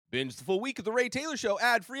Binge the full week of The Ray Taylor Show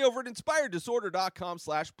ad-free over at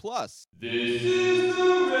inspireddisorder.com/plus. This is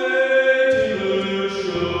The Ray Taylor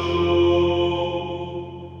Show.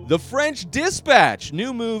 The French Dispatch,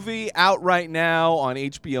 new movie out right now on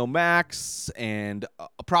HBO Max and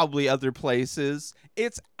probably other places.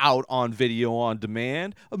 It's out on video on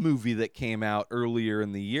demand, a movie that came out earlier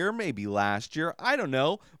in the year, maybe last year, I don't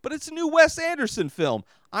know, but it's a new Wes Anderson film.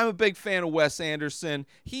 I'm a big fan of Wes Anderson.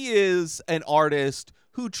 He is an artist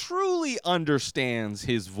who truly understands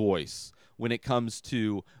his voice when it comes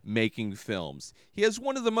to making films. He has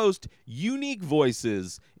one of the most unique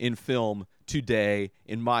voices in film today,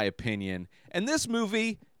 in my opinion. And this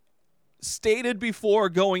movie, stated before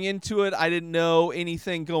going into it, I didn't know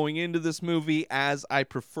anything going into this movie, as I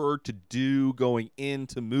prefer to do going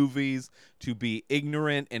into movies, to be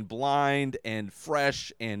ignorant and blind and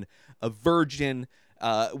fresh and a virgin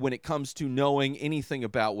when it comes to knowing anything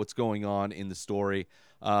about what's going on in the story.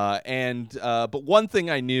 But one thing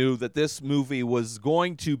I knew, that this movie was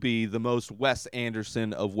going to be the most Wes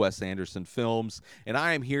Anderson of Wes Anderson films, and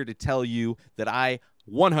I am here to tell you that I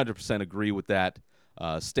 100% agree with that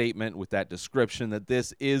statement, with that description, that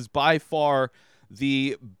this is by far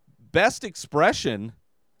the best expression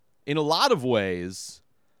in a lot of ways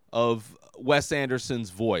of Wes Anderson's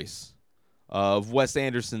voice, of Wes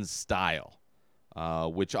Anderson's style.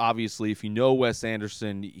 Which obviously, if you know Wes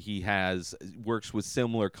Anderson, he works with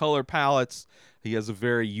similar color palettes. He has a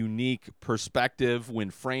very unique perspective when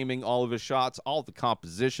framing all of his shots. All the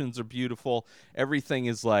compositions are beautiful. Everything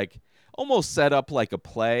is like almost set up like a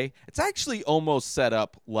play. It's actually almost set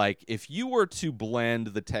up like if you were to blend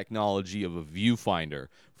the technology of a viewfinder.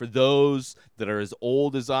 For those that are as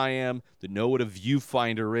old as I am, that know what a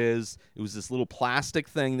viewfinder is, it was this little plastic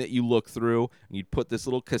thing that you look through, and you'd put this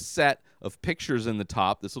little cassette of pictures in the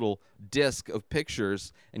top, this little disc of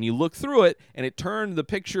pictures, and you look through it, and it turned the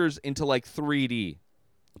pictures into like 3D.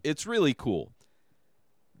 It's really cool.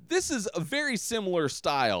 This is a very similar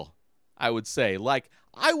style, I would say. Like,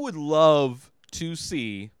 I would love to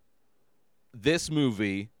see this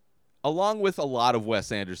movie, along with a lot of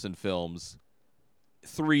Wes Anderson films,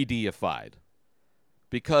 3D-ified.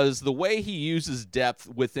 Because the way he uses depth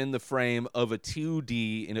within the frame of a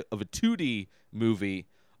 2D movie,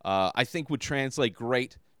 I think would translate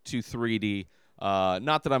great to 3D.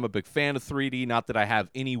 Not that I'm a big fan of 3D, not that I have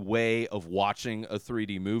any way of watching a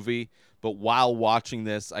 3D movie, but while watching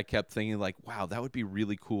this, I kept thinking like, wow, that would be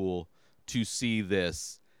really cool to see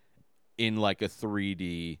this in like a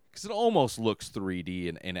 3D, because it almost looks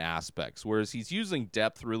 3D in aspects, whereas he's using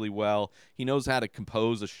depth really well. He knows how to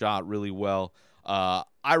compose a shot really well. I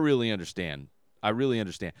really understand. I really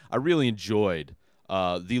enjoyed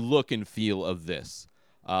the look and feel of this.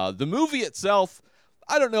 The movie itself,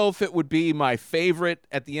 I don't know if it would be my favorite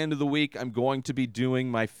at the end of the week. I'm going to be doing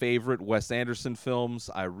my favorite Wes Anderson films.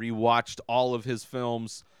 I rewatched all of his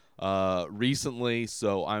films recently,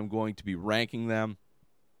 so I'm going to be ranking them.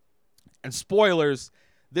 And spoilers,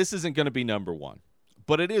 this isn't going to be number one,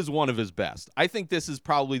 but it is one of his best. I think this is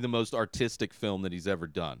probably the most artistic film that he's ever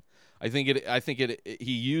done. He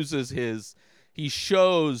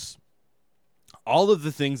shows all of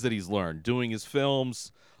the things that he's learned doing his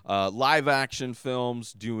films, live action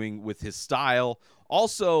films, doing with his style.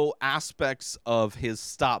 Also, aspects of his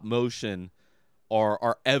stop motion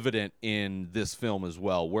are evident in this film as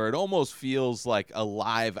well, where it almost feels like a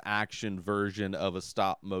live action version of a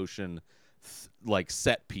stop motion like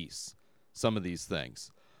set piece, some of these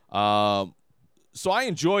things. So I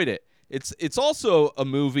enjoyed it. It's also a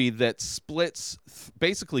movie that splits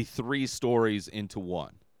basically three stories into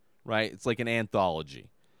one, right? It's like an anthology.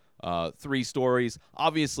 Three stories.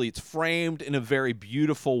 Obviously, it's framed in a very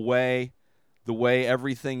beautiful way. The way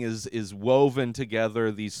everything is woven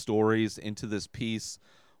together, these stories into this piece,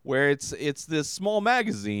 where it's this small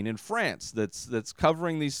magazine in France that's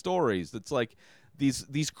covering these stories. That's like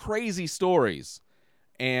these crazy stories,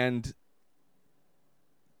 and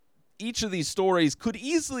each of these stories could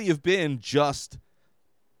easily have been just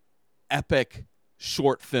epic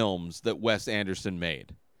short films that Wes Anderson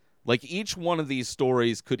made. Like, each one of these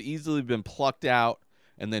stories could easily have been plucked out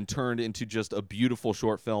and then turned into just a beautiful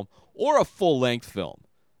short film or a full-length film,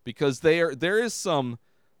 because there is some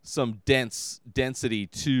density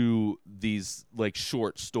to these like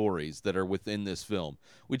short stories that are within this film,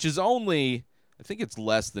 which is only, I think it's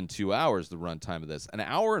less than 2 hours, the runtime of this, an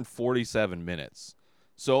hour and 47 minutes.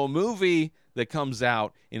 So a movie that comes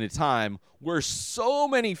out in a time where so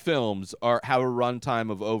many films have a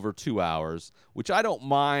runtime of over 2 hours, which I don't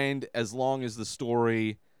mind as long as the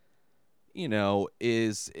story,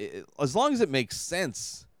 as long as it makes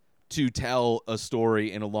sense to tell a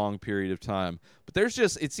story in a long period of time. But But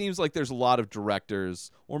it seems like there's a lot of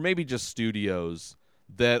directors or maybe just studios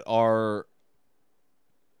that are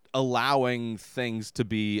allowing things to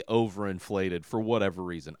be overinflated for whatever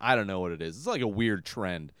reason. I don't know what it is. It's like a weird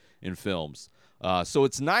trend in films. So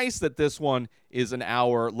it's nice that this one is an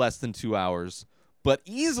hour, less than 2 hours, but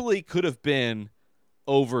easily could have been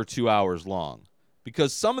over 2 hours long,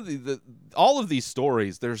 because some of all of these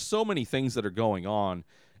stories, there's so many things that are going on.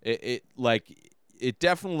 It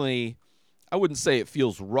definitely, I wouldn't say it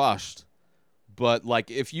feels rushed, but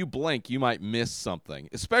like if you blink, you might miss something,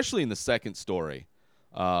 especially in the second story,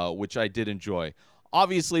 which I did enjoy.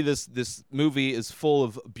 Obviously, this movie is full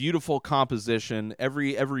of beautiful composition.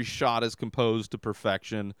 Every shot is composed to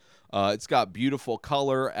perfection. It's got beautiful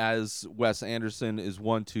color, as Wes Anderson is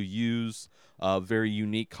one to use, very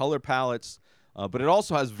unique color palettes. But it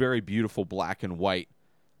also has very beautiful black and white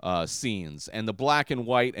scenes. And the black and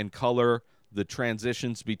white and color, the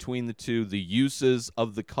transitions between the two, the uses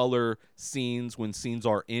of the color scenes when scenes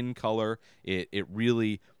are in color, it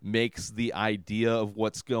really makes the idea of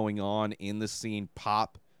what's going on in the scene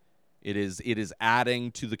pop. It is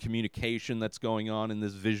adding to the communication that's going on in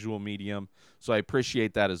this visual medium. So I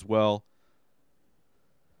appreciate that as well.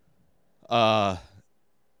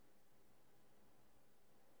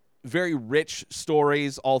 Very rich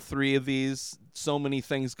stories, all three of these. So many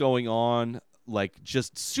things going on. Like,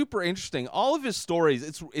 just super interesting. All of his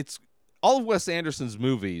stories, it's all of Wes Anderson's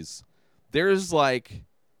movies. There's like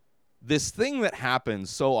this thing that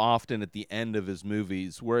happens so often at the end of his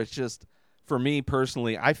movies where it's just, for me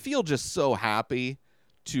personally, I feel just so happy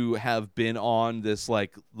to have been on this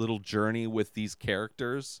like little journey with these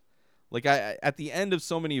characters. Like, at the end of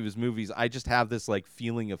so many of his movies, I just have this like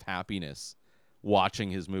feeling of happiness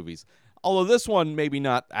watching his movies. Although this one maybe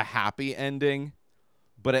not a happy ending,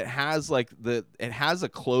 but it has a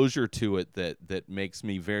closure to it that makes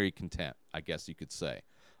me very content, I guess you could say.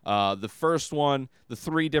 The first one, the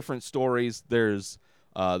three different stories. There's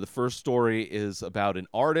the first story is about an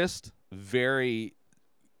artist, very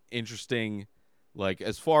interesting. Like,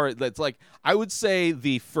 as far as that's like, I would say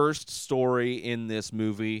the first story in this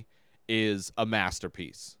movie is a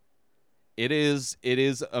masterpiece. It is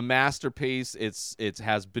a masterpiece. It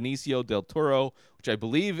has Benicio del Toro, which I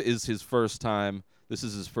believe is his first time. This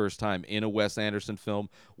is his first time in a Wes Anderson film.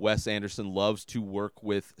 Wes Anderson loves to work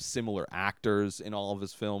with similar actors in all of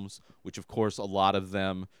his films, which, of course, a lot of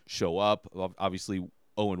them show up. Obviously,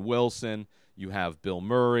 Owen Wilson. You have Bill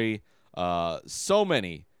Murray. So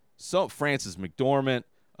many. Frances McDormand,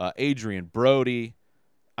 Adrian Brody.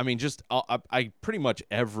 I mean, just I pretty much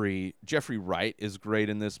Jeffrey Wright is great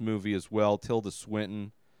in this movie as well. Tilda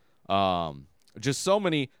Swinton. Just so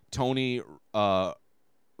many. Tony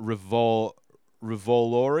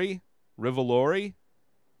Rivolori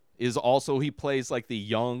is also, he plays like the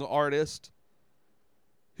young artist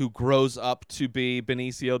who grows up to be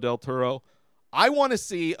Benicio del Toro. I want to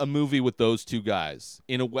see a movie with those two guys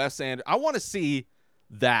in a Wes Anderson. I want to see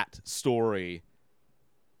that story.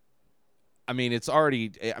 I mean, it's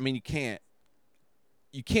already, I mean, you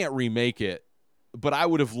can't remake it, but I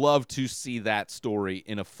would have loved to see that story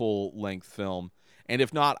in a full-length film. And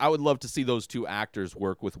if not, I would love to see those two actors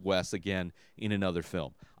work with Wes again in another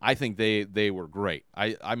film. I think they were great.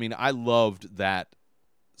 I mean, I loved that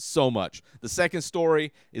so much. The second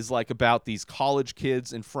story is like about these college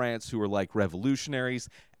kids in France who are like revolutionaries,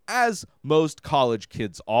 as most college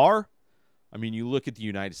kids are. I mean, you look at the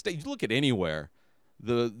United States, you look at anywhere,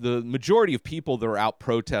 the majority of people that are out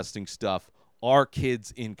protesting stuff are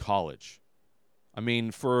kids in college. I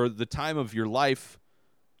mean, for the time of your life,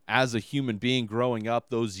 as a human being growing up,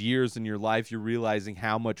 those years in your life, you're realizing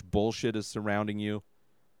how much bullshit is surrounding you.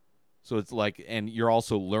 So it's like, and you're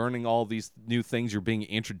also learning all these new things. You're being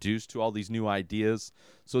introduced to all these new ideas.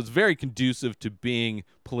 So it's very conducive to being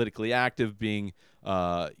politically active, being,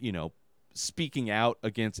 speaking out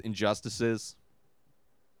against injustices.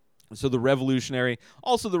 So the revolutionary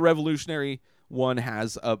one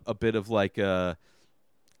has a bit of like a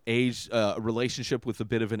relationship with a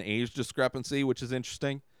bit of an age discrepancy, which is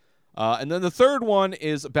interesting. And then the third one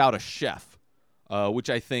is about a chef, which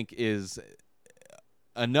I think is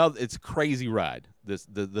it's a crazy ride,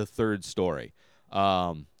 the third story.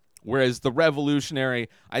 Whereas the revolutionary,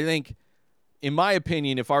 I think, in my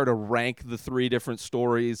opinion, if I were to rank the three different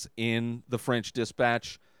stories in The French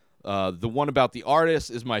Dispatch, the one about the artist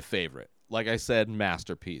is my favorite. Like I said,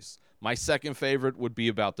 masterpiece. My second favorite would be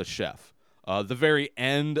about the chef. The very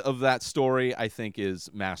end of that story, I think, is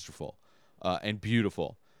masterful and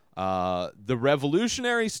beautiful. The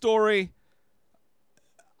revolutionary story,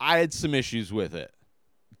 I had some issues with it.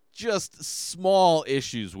 Just small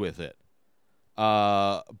issues with it.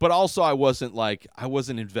 But also I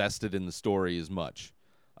wasn't invested in the story as much.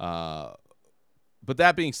 But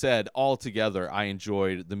that being said, altogether, I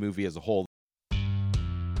enjoyed the movie as a whole.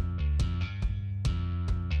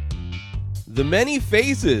 The Many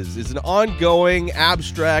Faces is an ongoing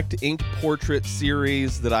abstract ink portrait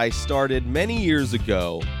series that I started many years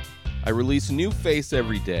ago. I release a new face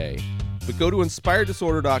every day, but go to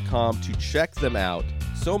inspireddisorder.com to check them out.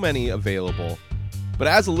 So many available. But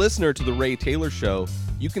as a listener to The Ray Taylor Show,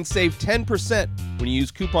 you can save 10% when you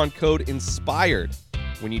use coupon code INSPIRED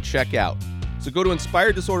when you check out. So go to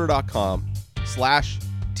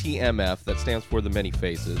inspireddisorder.com/TMF, that stands for The Many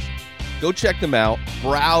Faces. Go check them out,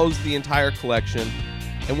 browse the entire collection,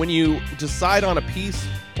 and when you decide on a piece,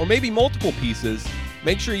 or maybe multiple pieces,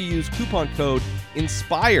 make sure you use coupon code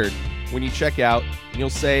INSPIRED when you check out, and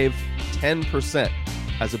you'll save 10%.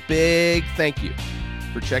 As a big thank you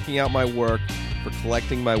for checking out my work, for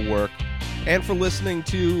collecting my work, and for listening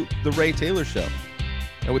to The Ray Taylor Show.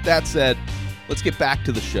 And with that said, let's get back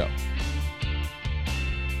to the show.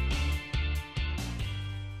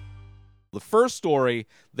 The first story,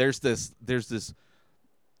 there's this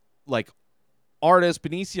like artist,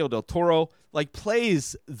 Benicio del Toro, like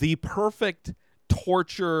plays the perfect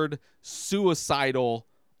tortured, suicidal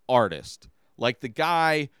artist. Like the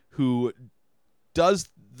guy who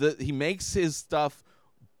he makes his stuff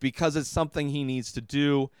because it's something he needs to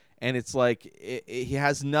do, and it's like he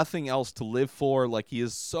has nothing else to live for. Like he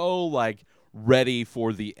is so like ready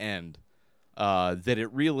for the end. That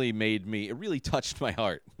it really touched my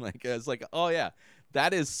heart. Like, I was like, oh yeah,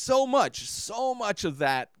 that is so much of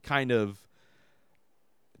that kind of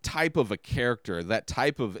type of a character, that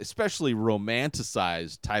type of, especially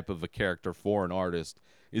romanticized type of a character for an artist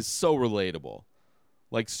is so relatable.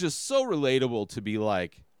 Like, it's just so relatable to be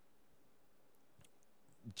like,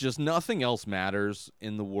 just nothing else matters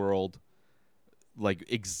in the world. Like,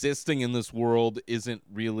 existing in this world isn't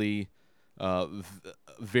really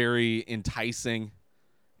very enticing,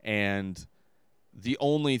 and the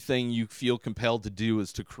only thing you feel compelled to do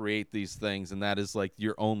is to create these things, and that is like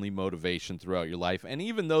your only motivation throughout your life. And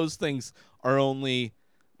even those things are only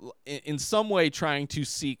in some way trying to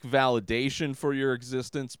seek validation for your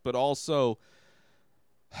existence, but also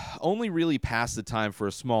only really pass the time for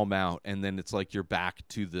a small amount, and then it's like you're back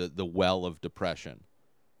to the well of depression.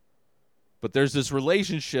 But there's this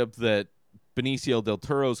relationship that Benicio del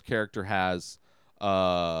Toro's character has,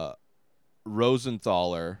 Rosenthaler,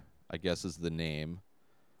 I guess is the name.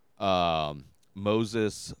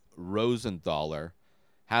 Moses Rosenthaler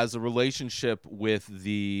has a relationship with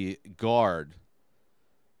the guard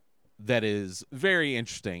that is very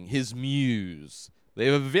interesting. His muse. They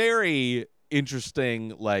have a very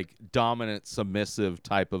interesting, like, dominant, submissive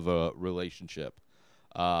type of a relationship,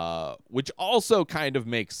 which also kind of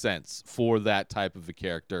makes sense for that type of a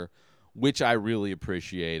character, which I really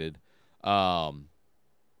appreciated. But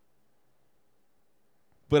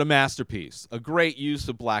a masterpiece. A great use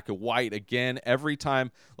of black and white. Again, every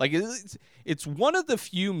time. Like, it's one of the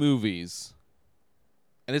few movies,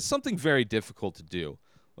 and it's something very difficult to do.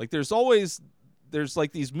 Like, there's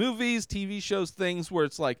like these movies, TV shows, things where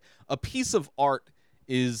it's like a piece of art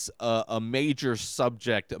is a major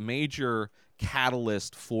subject, a major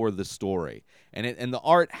catalyst for the story. And the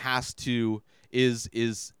art is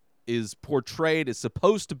portrayed, is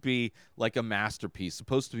supposed to be like a masterpiece,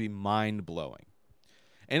 supposed to be mind-blowing.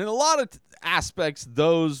 And in a lot of aspects,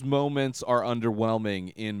 those moments are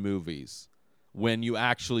underwhelming in movies when you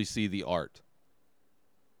actually see the art.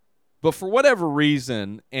 But for whatever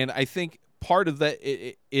reason, and I think part of that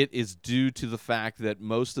it is due to the fact that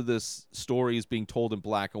most of this story is being told in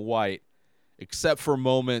black and white, except for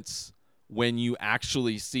moments when you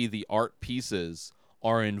actually see the art pieces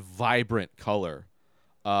are in vibrant color.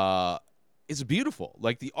 It's beautiful.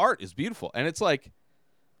 Like, the art is beautiful. And it's like,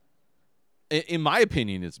 in my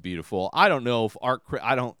opinion, it's beautiful. I don't know if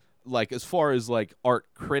as far as like art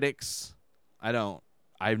critics, I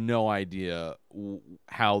have no idea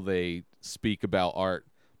how they speak about art.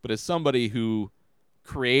 But as somebody who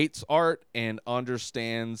creates art and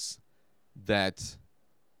understands that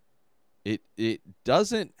it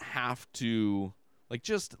doesn't have to, like,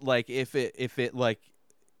 just like if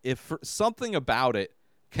something about it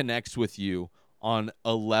connects with you on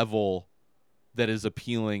a level that is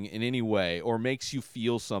appealing in any way or makes you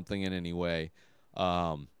feel something in any way,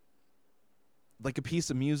 like a piece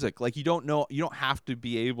of music, like you don't have to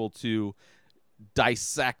be able to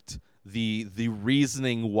dissect the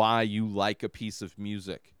reasoning why you like a piece of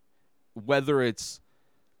music, whether it's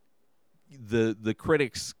the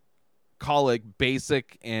critics call it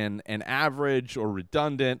basic and average or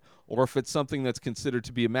redundant, or if it's something that's considered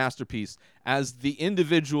to be a masterpiece, as the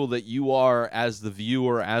individual that you are, as the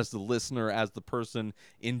viewer, as the listener, as the person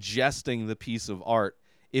ingesting the piece of art,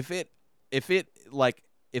 if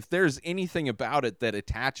there's anything about it that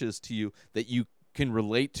attaches to you, that you can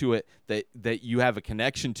relate to it, that you have a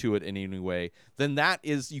connection to it in any way, then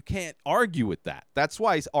you can't argue with that. That's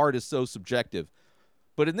why art is so subjective.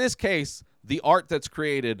 But in this case, the art that's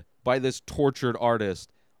created by this tortured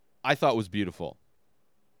artist, I thought was beautiful.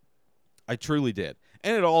 I truly did.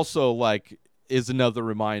 And it also is another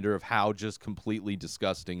reminder of how just completely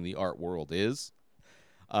disgusting the art world is.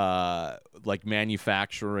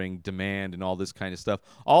 Manufacturing, demand, and all this kind of stuff.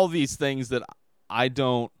 All these things that I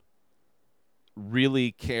don't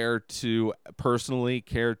really personally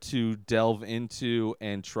care to delve into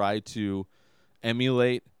and try to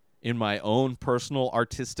emulate in my own personal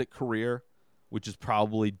artistic career, which is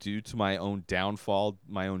probably due to my own downfall,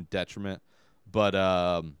 my own detriment. But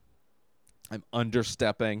I'm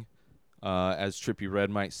understepping, as Trippie Redd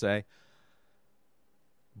might say.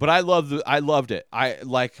 But I loved it. I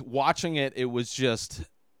like watching it. It was just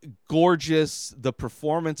gorgeous. The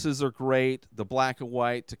performances are great. The black and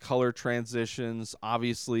white to color transitions.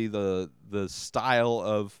 Obviously, the style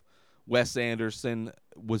of Wes Anderson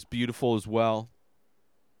was beautiful as well.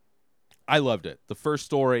 I loved it. The first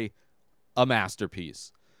story, a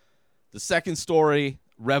masterpiece. The second story,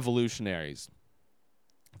 Revolutionaries.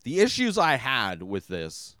 The issues I had with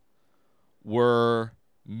this were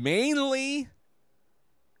mainly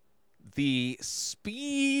the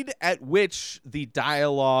speed at which the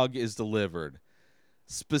dialogue is delivered.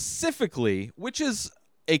 Specifically, which is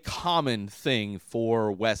a common thing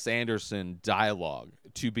for Wes Anderson dialogue,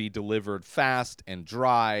 to be delivered fast and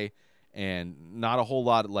dry and not a whole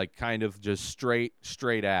lot kind of just straight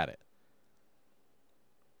at it.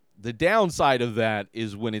 The downside of that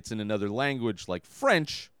is when it's in another language like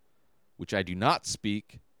French, which I do not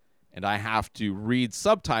speak, and I have to read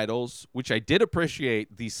subtitles, which I did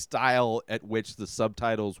appreciate the style at which the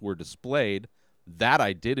subtitles were displayed. That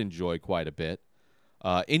I did enjoy quite a bit.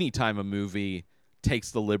 Anytime a movie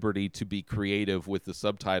takes the liberty to be creative with the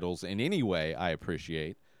subtitles in any way, I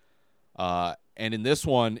appreciate. And in this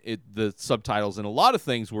one, the subtitles in a lot of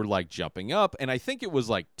things were jumping up, and I think it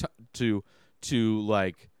was to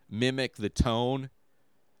mimic the tone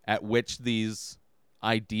at which these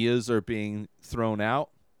ideas are being thrown out.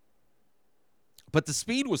 But the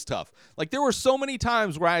speed was tough. There were so many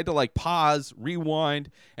times where I had to pause,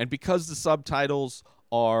 rewind, and because the subtitles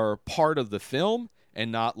are part of the film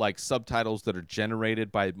and not subtitles that are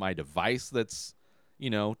generated by my device that's,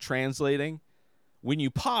 translating, when you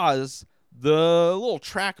pause, the little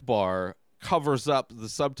track bar covers up the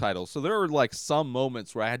subtitles. So there were some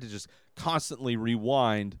moments where I had to just constantly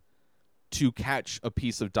rewind to catch a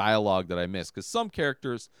piece of dialogue that I missed, because some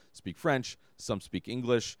characters speak French, some speak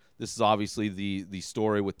English. This is obviously the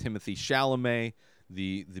story with Timothée Chalamet,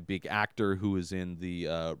 the big actor who is in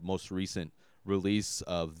the most recent release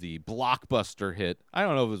of the blockbuster hit. I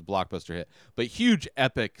don't know if it was blockbuster hit, but huge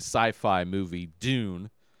epic sci-fi movie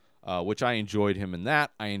Dune, which I enjoyed him in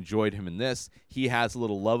that. I enjoyed him in this. He has a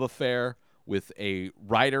little love affair with a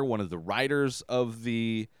writer, one of the writers of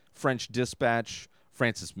the French Dispatch,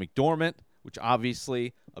 Frances McDormand, which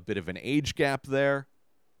obviously a bit of an age gap there,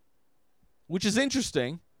 which is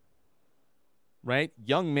interesting, right?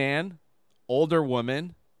 Young man, older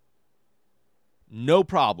woman, no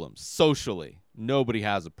problems. Socially, nobody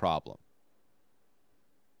has a problem.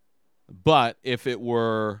 But if it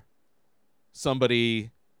were somebody,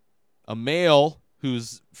 a male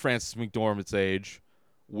who's Frances McDormand's age,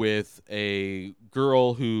 with a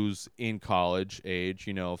girl who's in college age,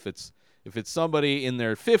 if it's somebody in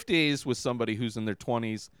their 50s with somebody who's in their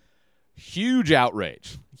 20s, huge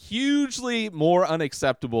outrage. Hugely more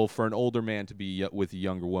unacceptable for an older man to be with a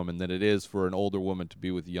younger woman than it is for an older woman to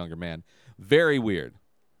be with a younger man. Very weird.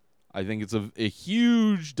 I think it's a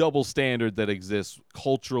huge double standard that exists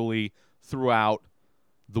culturally throughout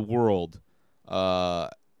the world,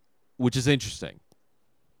 which is interesting.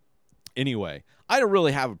 Anyway, I don't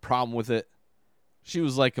really have a problem with it. She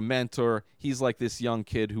was like a mentor. He's like this young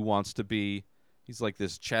kid who wants to be. He's like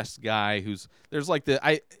this chess guy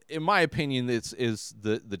in my opinion, this is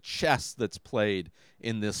the chess that's played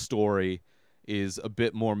in this story is a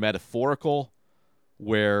bit more metaphorical,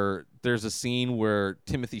 where there's a scene where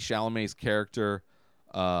Timothée Chalamet's character,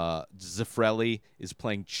 Zeffirelli, is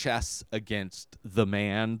playing chess against the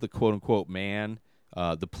man, the quote-unquote man,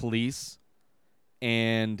 the police,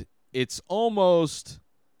 and it's almost,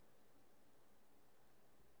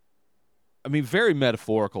 very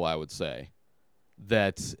metaphorical, I would say,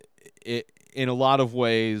 that in a lot of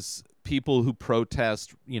ways, people who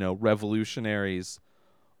protest, revolutionaries,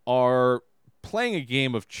 are playing a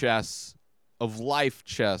game of chess, of life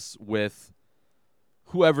chess, with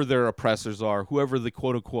whoever their oppressors are, whoever the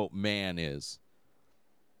quote-unquote man is.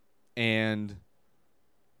 And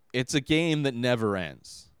it's a game that never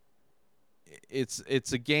ends.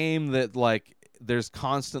 It's a game that, like, there's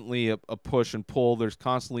constantly a push and pull. There's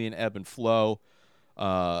constantly an ebb and flow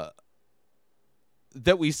that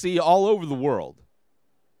we see all over the world.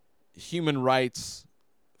 Human rights,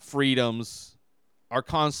 freedoms are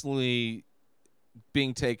constantly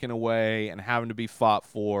being taken away and having to be fought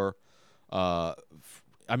for. You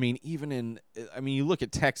look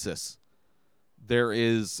at Texas. There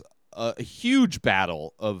is a huge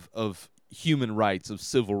battle of human rights, of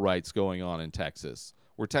civil rights going on in Texas,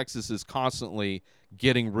 where Texas is constantly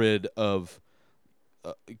getting rid of,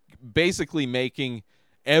 basically making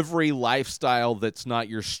every lifestyle that's not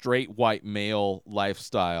your straight white male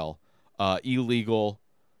lifestyle illegal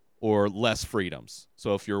or less freedoms.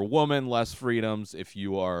 So if you're a woman, less freedoms. If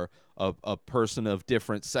you are a person of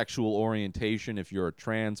different sexual orientation, if you're a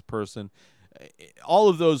trans person, all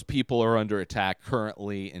of those people are under attack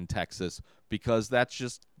currently in Texas, because that's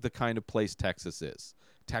just the kind of place Texas is.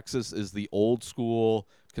 Texas is the old school,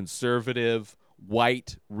 conservative,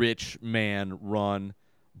 white, rich man run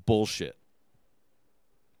bullshit.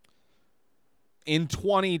 In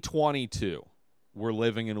 2022, we're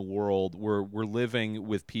living in a world where we're living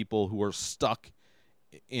with people who are stuck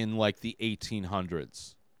in like the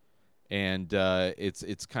 1800s. And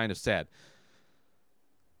it's kind of sad.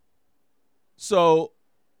 So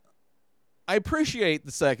I appreciate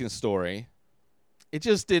the second story. It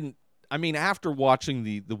just didn't. I mean, after watching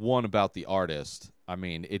the one about the artist, I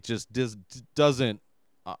mean, it just doesn't.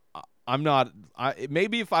 I'm not.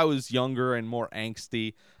 Maybe if I was younger and more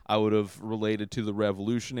angsty, I would have related to the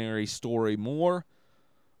revolutionary story more.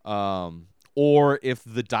 Or if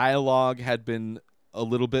the dialogue had been a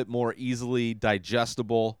little bit more easily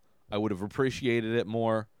digestible, I would have appreciated it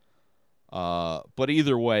more. But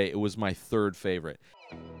either way, it was my third favorite.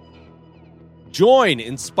 Join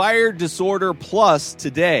Inspired Disorder Plus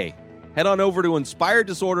today. Head on over to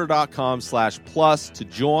inspireddisorder.com/plus to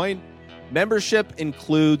join. Membership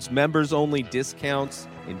includes members-only discounts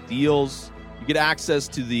and deals. You get access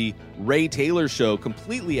to the Ray Taylor Show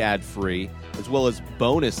completely ad-free, as well as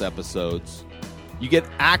bonus episodes. You get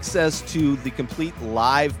access to the complete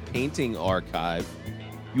live painting archive.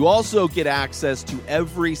 You also get access to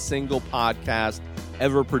every single podcast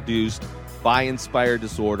ever produced by Inspired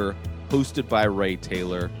Disorder, hosted by Ray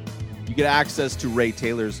Taylor. You get access to Ray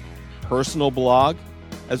Taylor's personal blog,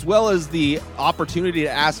 as well as the opportunity to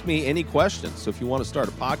ask me any questions. So if you want to start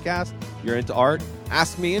a podcast, you're into art,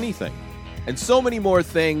 ask me anything. And so many more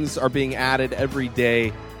things are being added every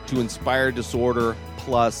day to Inspired Disorder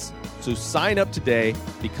Plus. So sign up today,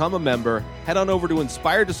 become a member, head on over to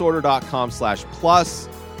inspireddisorder.com/plus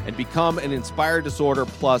and become an Inspired Disorder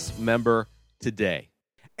Plus member today.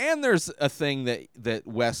 And there's a thing that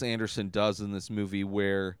Wes Anderson does in this movie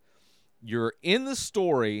where you're in the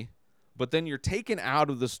story, but then you're taken out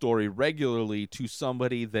of the story regularly to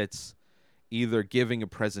somebody that's either giving a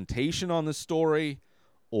presentation on the story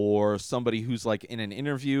or somebody who's like in an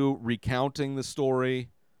interview recounting the story.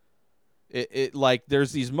 It like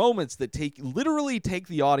there's these moments that literally take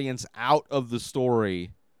the audience out of the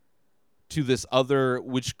story to this other,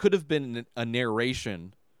 which could have been a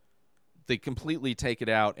narration. They completely take it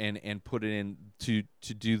out and put it in to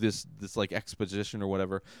do this like exposition or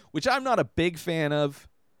whatever, which I'm not a big fan of.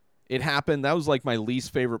 It happened. That was like my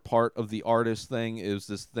least favorite part of the artist thing. It was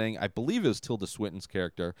this thing. I believe it was Tilda Swinton's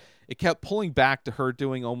character. It kept pulling back to her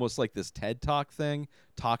doing almost like this TED Talk thing,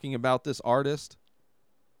 talking about this artist.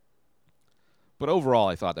 But overall,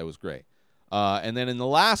 I thought that was great. And then in the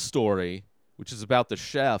last story, which is about the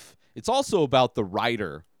chef, it's also about the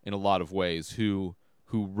writer in a lot of ways who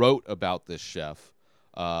wrote about this chef,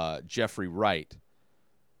 Jeffrey Wright,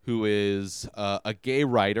 who is a gay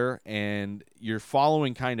writer, and you're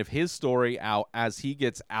following kind of his story out as he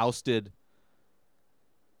gets ousted,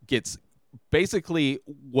 gets basically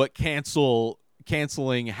what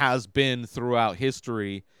canceling has been throughout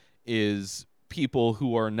history is people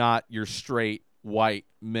who are not your straight white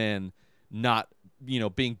men not,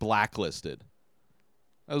 being blacklisted.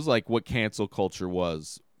 That was like what cancel culture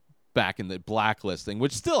was back in the blacklisting,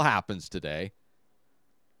 which still happens today.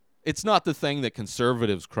 It's not the thing that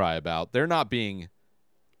conservatives cry about. They're not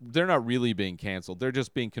really being canceled. They're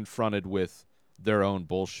just being confronted with their own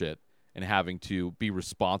bullshit and having to be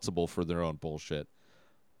responsible for their own bullshit.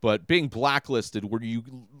 But being blacklisted where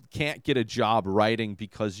you can't get a job writing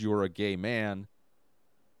because you're a gay man,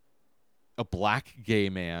 a black gay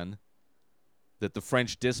man, that the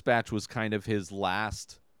French Dispatch was kind of his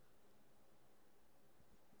last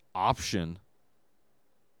option.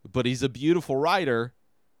 But he's a beautiful writer,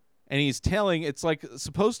 and he's telling, it's like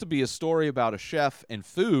supposed to be a story about a chef and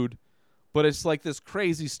food, but it's like this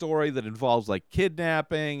crazy story that involves like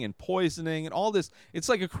kidnapping and poisoning and all this. It's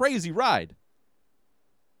like a crazy ride.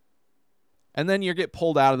 And then you get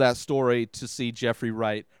pulled out of that story to see Jeffrey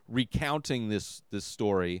Wright recounting this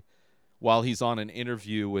story while he's on an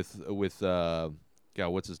interview with God,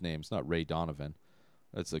 what's his name? It's not Ray Donovan.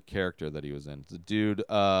 That's a character that he was in. The dude,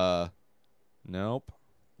 nope.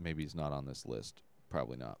 Maybe he's not on this list.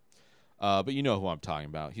 Probably not. But you know who I'm talking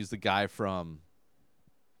about. He's the guy from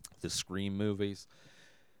the Scream movies.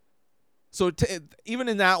 So even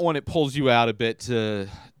in that one, it pulls you out a bit to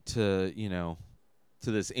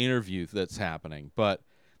this interview that's happening. But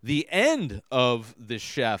the end of the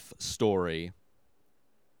chef story,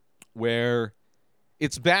 where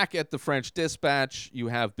it's back at the French Dispatch, you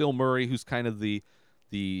have Bill Murray, who's kind of the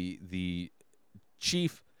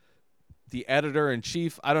chief, the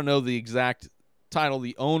editor-in-chief. I don't know the exact title,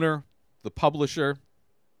 the owner, the publisher.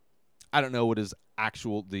 I don't know what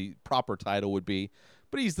the proper title would be,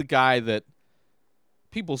 but he's the guy that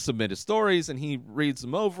people submit his stories and he reads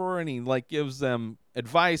them over and he like gives them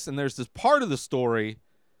advice. And there's this part of the story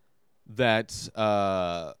that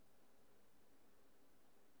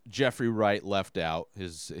Jeffrey Wright left out.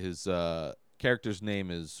 His character's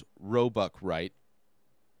name is Roebuck Wright.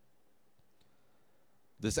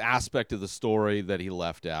 This aspect of the story that he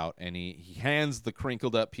left out, and he hands the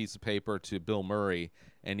crinkled up piece of paper to Bill Murray,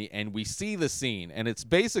 and we see the scene, and it's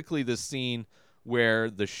basically the scene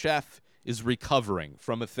where the chef is recovering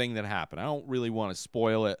from a thing that happened. I don't really want to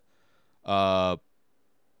spoil it, but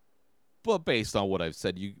based on what I've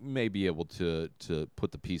said, you may be able to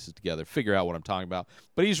put the pieces together, figure out what I'm talking about.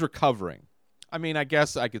 But he's recovering. I mean, I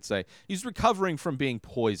guess I could say he's recovering from being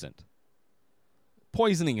poisoning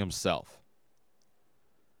himself.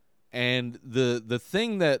 And the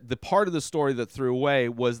part of the story that threw away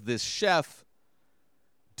was this chef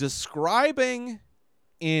describing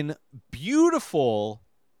in beautiful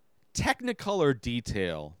Technicolor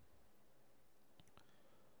detail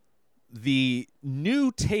the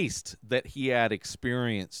new taste that he had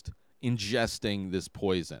experienced ingesting this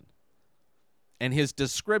poison. And his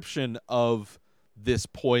description of this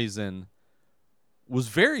poison was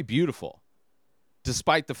very beautiful,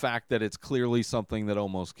 despite the fact that it's clearly something that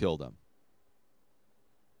almost killed him.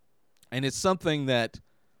 And it's something that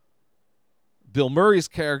Bill Murray's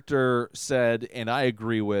character said, and I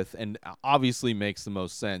agree with, and obviously makes the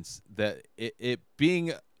most sense, that it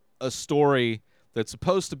being a story that's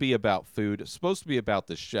supposed to be about food, it's supposed to be about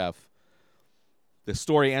the chef, the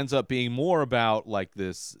story ends up being more about like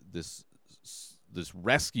this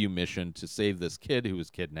rescue mission to save this kid who was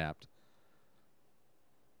kidnapped.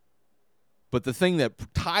 But the thing that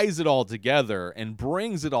ties it all together and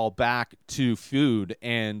brings it all back to food,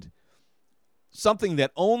 and something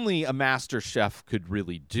that only a master chef could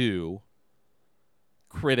really do,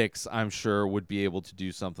 critics, I'm sure, would be able to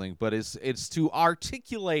do something, but it's to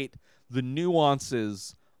articulate the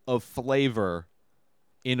nuances of flavor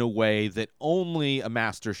in a way that only a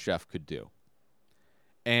master chef could do.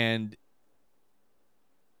 And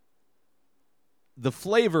the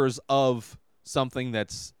flavors of something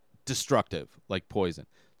that's destructive, like poison.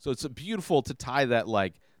 So it's beautiful to tie that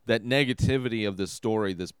that negativity of this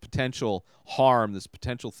story, this potential harm, this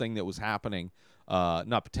potential thing that was happening,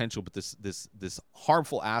 not potential, but this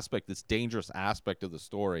harmful aspect, this dangerous aspect of the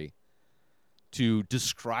story, to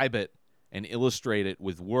describe it and illustrate it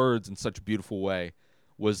with words in such a beautiful way,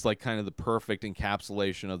 was like kind of the perfect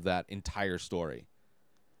encapsulation of that entire story.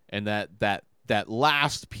 And that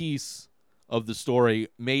last piece of the story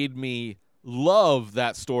made me love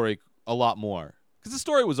that story a lot more, because the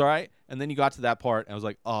story was all right, and then you got to that part and I was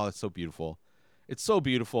like, oh, it's so beautiful. It's so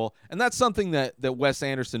beautiful. And that's something that Wes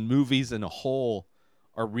Anderson movies in a whole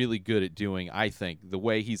are really good at doing, I think. The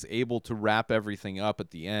way he's able to wrap everything up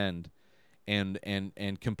at the end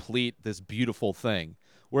and complete this beautiful thing.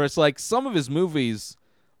 Where it's like some of his movies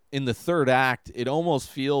in the third act, it almost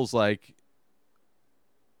feels like,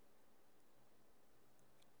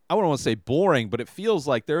 I wouldn't want to say boring, but it feels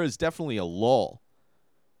like there is definitely a lull.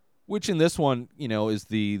 Which in this one, is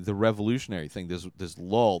the revolutionary thing. This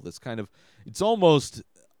lull that's kind of, it's almost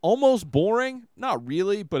boring. Not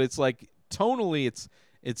really, but it's like tonally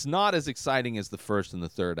it's not as exciting as the first and the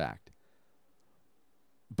third act.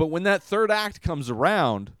 But when that third act comes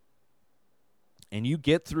around and you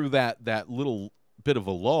get through that little bit of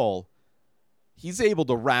a lull, he's able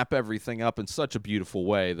to wrap everything up in such a beautiful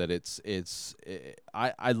way that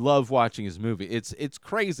I love watching his movie. It's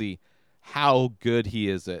crazy how good he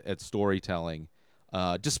is at storytelling.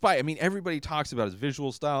 Despite, I mean, everybody talks about his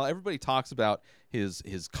visual style, everybody talks about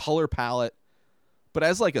his color palette, but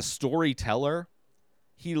as like a storyteller,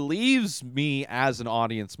 he leaves me as an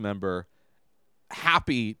audience member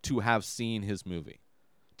happy to have seen his movie,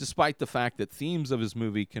 despite the fact that themes of his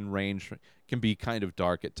movie can be kind of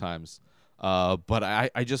dark at times. But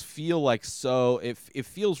I just feel like it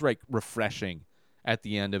feels like refreshing at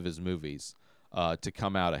the end of his movies to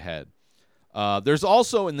come out ahead. There's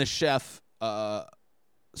also in the Chef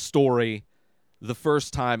story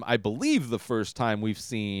I believe the first time we've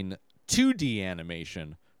seen 2D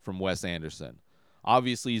animation from Wes Anderson.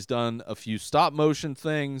 Obviously, he's done a few stop motion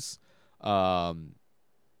things, but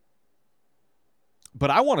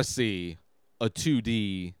I want to see a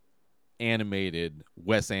 2D animated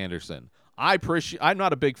Wes Anderson. I'm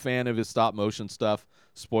not a big fan of his stop motion stuff.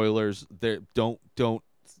 Spoilers, don't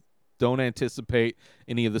anticipate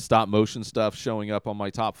any of the stop motion stuff showing up on my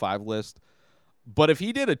top 5 list. But if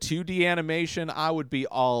he did a 2D animation, I would be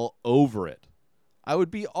all over it.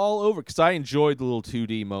 Because I enjoyed the little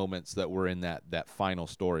 2D moments that were in that final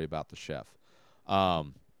story about the chef.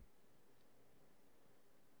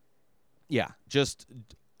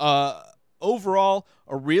 Overall,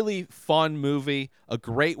 a really fun movie, a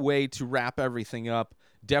great way to wrap everything up.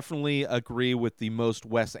 Definitely agree with the most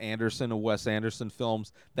Wes Anderson of Wes Anderson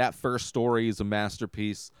films. That first story is a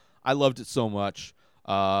masterpiece. I loved it so much.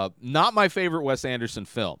 Not my favorite Wes Anderson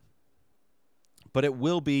film, but it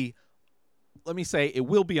will be. Let me say it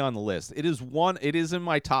will be on the list. It is in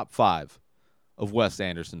my top 5 of Wes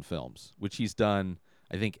Anderson films, which he's done,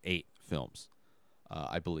 I think, 8 films.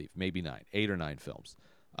 I believe maybe 9, 8 or 9 films.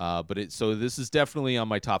 So this is definitely on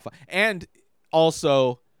my top 5. And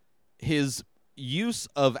also his use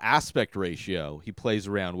of aspect ratio he plays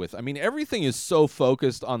around with. I mean, everything is so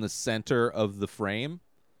focused on the center of the frame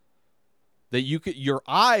that your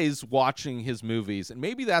eyes watching his movies, and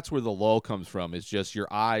maybe that's where the lull comes from, is just your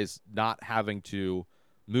eyes not having to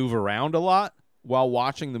move around a lot while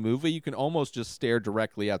watching the movie. You can almost just stare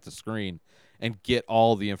directly at the screen and get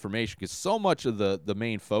all the information, because so much of the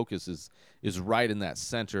main focus is right in that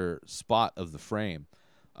center spot of the frame.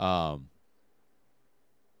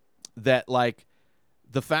 That, like,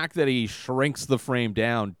 the fact that he shrinks the frame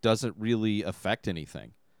down doesn't really affect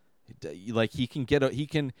anything. Like,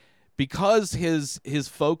 because his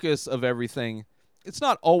focus of everything, it's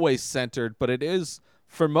not always centered, but it is,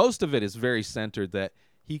 for most of it, is very centered, that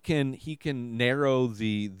he can narrow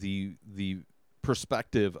the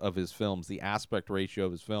perspective of his films, the aspect ratio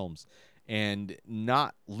of his films, and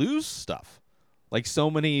not lose stuff. Like, so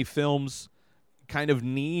many films kind of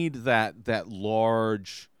need that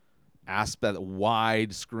large aspect,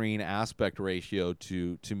 wide screen aspect ratio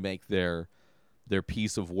to make their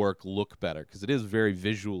piece of work look better, because it is very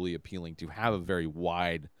visually appealing to have a very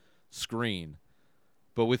wide screen.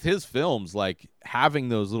 But with his films, like having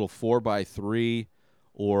those little 4:3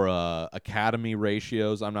 or Academy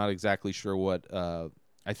ratios, I'm not exactly sure what.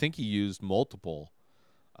 I think he used multiple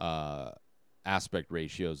aspect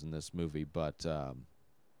ratios in this movie, but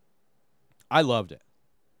I loved it.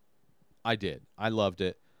 I did. I loved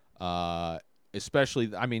it.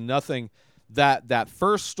 Especially, I mean, nothing that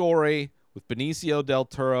first story with Benicio del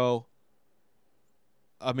Toro,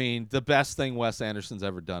 I mean, the best thing Wes Anderson's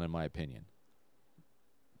ever done, in my opinion.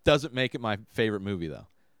 Doesn't make it my favorite movie, though.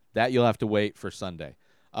 That you'll have to wait for Sunday.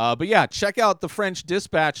 But yeah, check out The French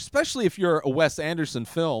Dispatch, especially if you're a Wes Anderson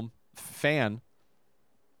film fan.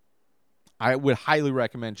 I would highly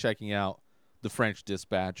recommend checking out The French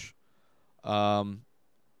Dispatch. And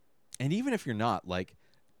even if you're not, like,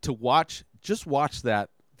 just watch The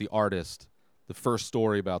Artist, the first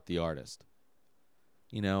story about The Artist.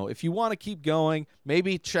 You know, if you want to keep going,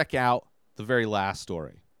 maybe check out the very last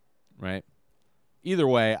story, right? Either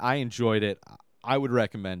way, I enjoyed it. I would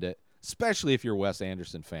recommend it, especially if you're a Wes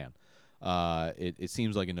Anderson fan. It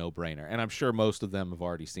seems like a no-brainer, and I'm sure most of them have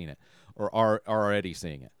already seen it or are already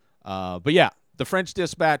seeing it. But yeah, The French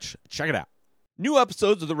Dispatch, check it out. New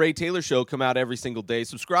episodes of The Ray Taylor Show come out every single day.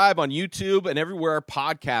 Subscribe on YouTube and everywhere our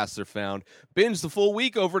podcasts are found. Binge the full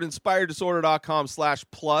week over at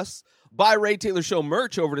InspiredDisorder.com/plus. Buy Ray Taylor Show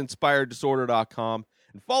merch over at InspiredDisorder.com.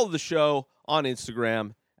 And follow the show on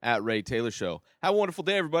Instagram at Ray Taylor Show. Have a wonderful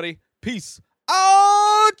day, everybody. Peace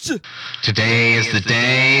out! Today is the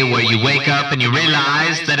day where you wake up and you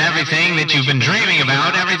realize that everything that you've been dreaming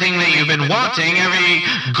about, everything that you've been wanting, every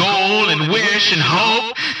goal and wish and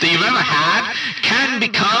hope that you've ever had can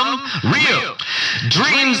become real.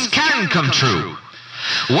 Dreams can come true.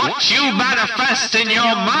 What you manifest in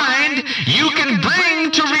your mind, you can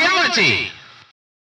bring to reality.